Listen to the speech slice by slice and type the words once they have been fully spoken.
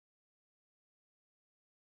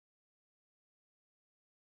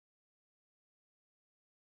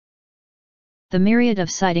The myriad of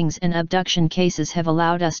sightings and abduction cases have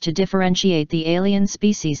allowed us to differentiate the alien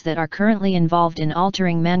species that are currently involved in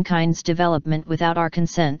altering mankind's development without our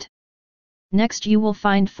consent. Next you will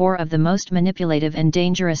find 4 of the most manipulative and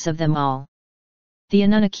dangerous of them all. The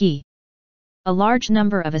Anunnaki. A large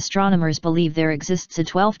number of astronomers believe there exists a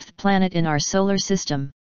 12th planet in our solar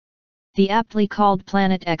system. The aptly called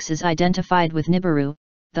Planet X is identified with Nibiru,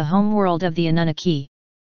 the homeworld of the Anunnaki.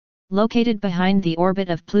 Located behind the orbit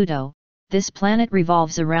of Pluto, this planet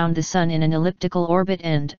revolves around the Sun in an elliptical orbit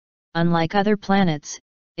and, unlike other planets,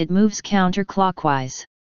 it moves counterclockwise.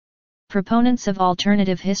 Proponents of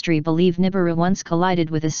alternative history believe Nibiru once collided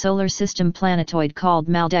with a solar system planetoid called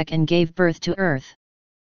Maldek and gave birth to Earth.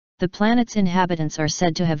 The planet's inhabitants are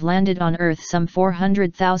said to have landed on Earth some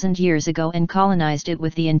 400,000 years ago and colonized it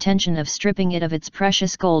with the intention of stripping it of its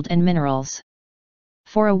precious gold and minerals.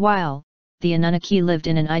 For a while, the Anunnaki lived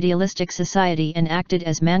in an idealistic society and acted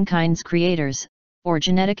as mankind's creators, or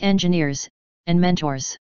genetic engineers, and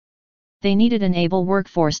mentors. They needed an able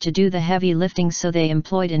workforce to do the heavy lifting, so they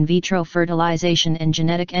employed in vitro fertilization and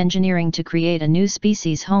genetic engineering to create a new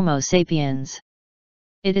species, Homo sapiens.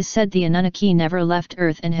 It is said the Anunnaki never left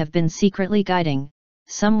Earth and have been secretly guiding,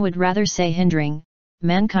 some would rather say hindering,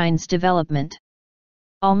 mankind's development.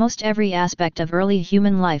 Almost every aspect of early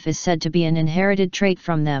human life is said to be an inherited trait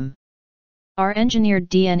from them. Our engineered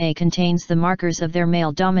DNA contains the markers of their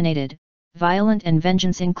male-dominated, violent and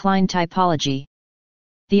vengeance-inclined typology.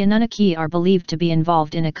 The Anunnaki are believed to be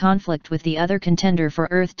involved in a conflict with the other contender for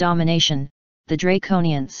Earth domination, the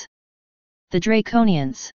Draconians. The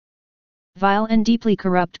Draconians. Vile and deeply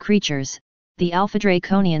corrupt creatures, the Alpha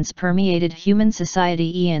Draconians permeated human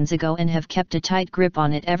society eons ago and have kept a tight grip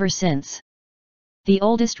on it ever since. The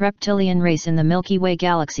oldest reptilian race in the Milky Way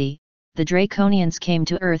galaxy, the Draconians came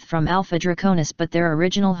to Earth from Alpha Draconis, but their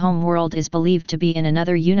original home world is believed to be in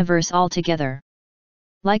another universe altogether.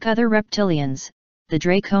 Like other reptilians, the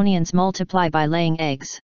Draconians multiply by laying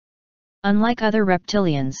eggs. Unlike other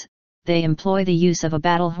reptilians, they employ the use of a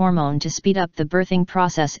battle hormone to speed up the birthing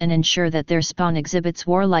process and ensure that their spawn exhibits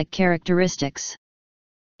warlike characteristics.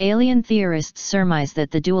 Alien theorists surmise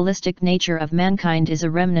that the dualistic nature of mankind is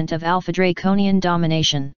a remnant of Alpha Draconian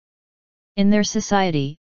domination. In their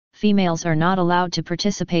society, females are not allowed to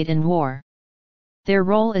participate in war. Their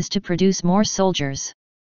role is to produce more soldiers.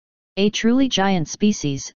 A truly giant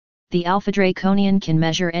species, the Alpha Draconian can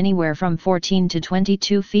measure anywhere from 14 to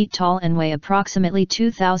 22 feet tall and weigh approximately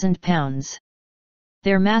 2,000 pounds.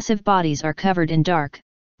 Their massive bodies are covered in dark,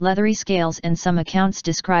 leathery scales, and some accounts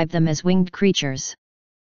describe them as winged creatures.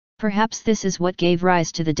 Perhaps this is what gave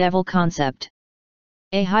rise to the devil concept.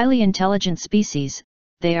 A highly intelligent species,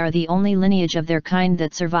 they are the only lineage of their kind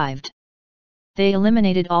that survived. They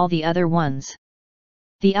eliminated all the other ones.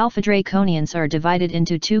 The Alpha Draconians are divided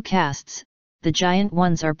into 2 castes. The giant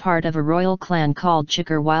ones are part of a royal clan called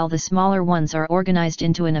Chikar, while the smaller ones are organized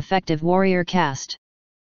into an effective warrior caste.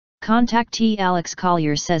 Contactee Alex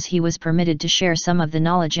Collier says he was permitted to share some of the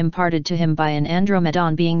knowledge imparted to him by an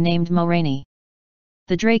Andromedan being named Moraine.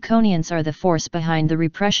 The Draconians are the force behind the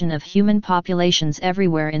repression of human populations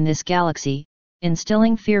everywhere in this galaxy,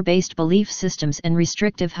 instilling fear-based belief systems and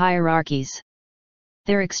restrictive hierarchies.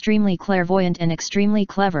 They're extremely clairvoyant and extremely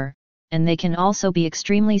clever, and they can also be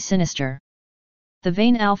extremely sinister. The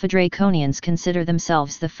vain Alpha Draconians consider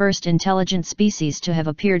themselves the first intelligent species to have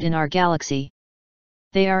appeared in our galaxy.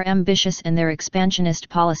 They are ambitious, and their expansionist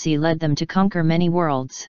policy led them to conquer many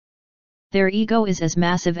worlds. Their ego is as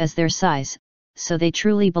massive as their size, so they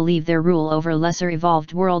truly believe their rule over lesser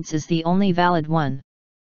evolved worlds is the only valid one.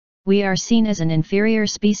 We are seen as an inferior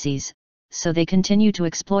species, so they continue to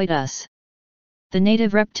exploit us. The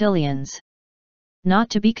native reptilians.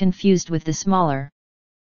 Not to be confused with the smaller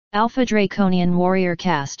Alpha Draconian warrior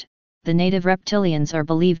caste, the native reptilians are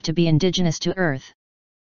believed to be indigenous to Earth.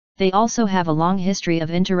 They also have a long history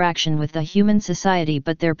of interaction with the human society,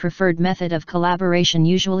 but their preferred method of collaboration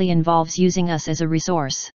usually involves using us as a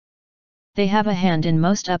resource. They have a hand in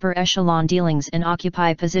most upper echelon dealings and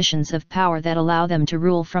occupy positions of power that allow them to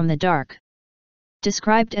rule from the dark.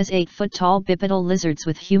 Described as 8-foot-tall bipedal lizards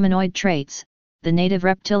with humanoid traits, the native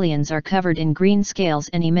reptilians are covered in green scales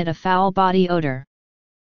and emit a foul body odor.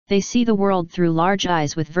 They see the world through large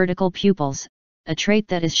eyes with vertical pupils, a trait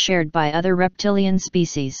that is shared by other reptilian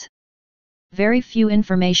species. Very few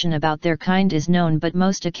information about their kind is known, but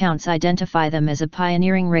most accounts identify them as a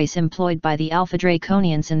pioneering race employed by the Alpha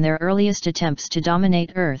Draconians in their earliest attempts to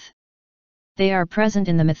dominate Earth. They are present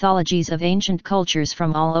in the mythologies of ancient cultures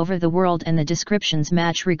from all over the world, and the descriptions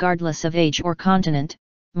match regardless of age or continent: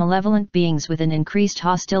 malevolent beings with an increased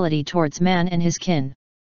hostility towards man and his kin.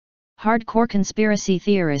 Hardcore conspiracy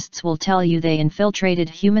theorists will tell you they infiltrated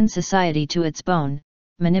human society to its bone,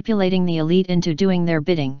 manipulating the elite into doing their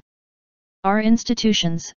bidding. Our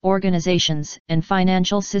institutions, organizations, and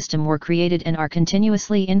financial system were created and are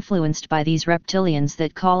continuously influenced by these reptilians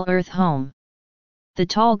that call Earth home. The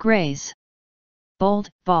tall greys. Bold,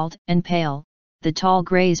 bald, and pale, the tall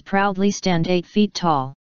greys proudly stand 8 feet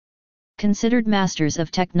tall. Considered masters of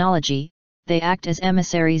technology, they act as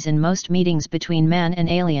emissaries in most meetings between man and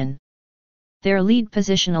alien. Their lead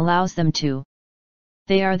position allows them to.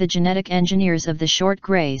 They are the genetic engineers of the short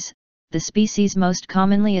greys, the species most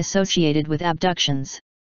commonly associated with abductions.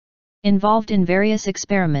 Involved in various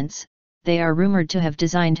experiments, they are rumored to have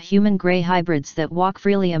designed human grey hybrids that walk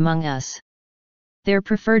freely among us. Their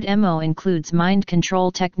preferred MO includes mind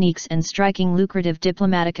control techniques and striking lucrative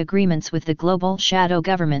diplomatic agreements with the global shadow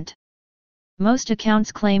government. Most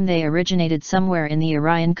accounts claim they originated somewhere in the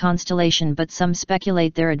Orion constellation, but some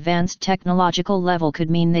speculate their advanced technological level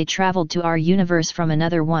could mean they traveled to our universe from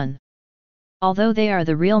another one. Although they are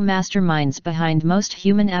the real masterminds behind most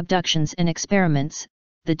human abductions and experiments,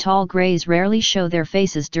 the tall greys rarely show their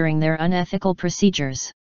faces during their unethical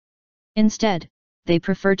procedures. Instead, they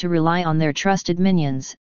prefer to rely on their trusted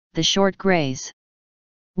minions, the short greys.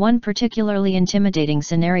 One particularly intimidating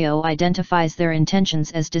scenario identifies their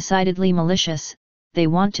intentions as decidedly malicious. They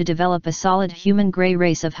want to develop a solid human grey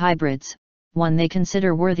race of hybrids, one they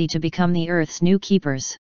consider worthy to become the Earth's new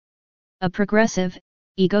keepers. A progressive,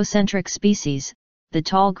 egocentric species, the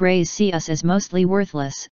tall greys see us as mostly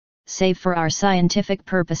worthless, save for our scientific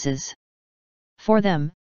purposes. For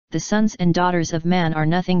them, the sons and daughters of man are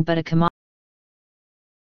nothing but a commodity.